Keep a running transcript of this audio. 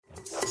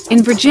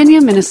In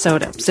Virginia,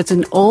 Minnesota, sits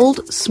an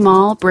old,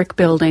 small brick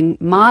building,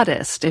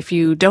 modest if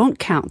you don't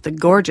count the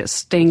gorgeous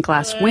stained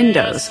glass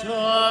windows.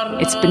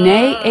 It's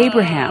B'nai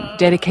Abraham,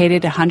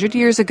 dedicated 100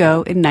 years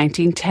ago in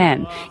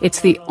 1910.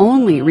 It's the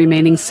only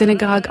remaining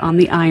synagogue on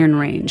the Iron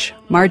Range.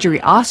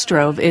 Marjorie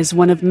Ostrov is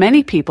one of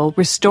many people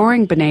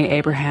restoring B'nai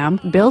Abraham,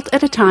 built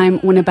at a time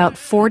when about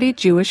 40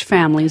 Jewish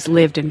families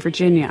lived in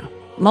Virginia.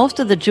 Most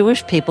of the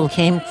Jewish people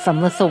came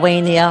from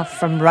Lithuania,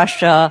 from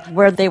Russia,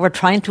 where they were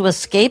trying to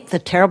escape the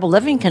terrible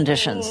living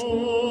conditions.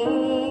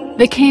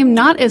 They came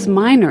not as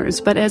miners,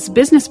 but as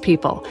business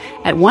people.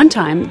 At one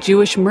time,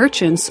 Jewish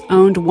merchants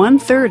owned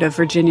 1/3 of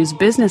Virginia's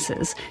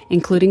businesses,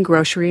 including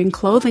grocery and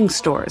clothing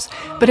stores.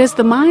 But as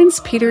the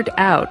mines petered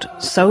out,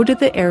 so did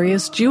the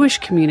area's Jewish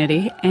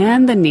community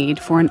and the need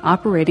for an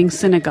operating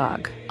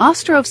synagogue.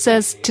 Ostrov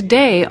says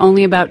today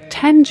only about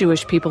 10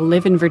 Jewish people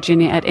live in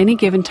Virginia at any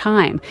given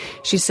time.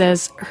 She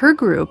says her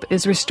group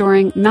is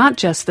restoring not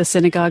just the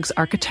synagogue's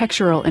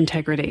architectural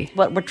integrity.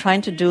 What we're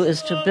trying to do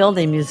is to build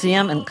a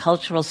museum and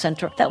cultural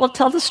center that will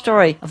tell the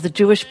story of the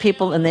Jewish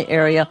people in the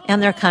area and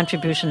their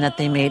contribution that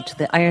they made to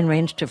the Iron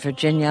Range, to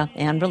Virginia,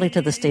 and really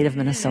to the state of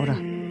Minnesota.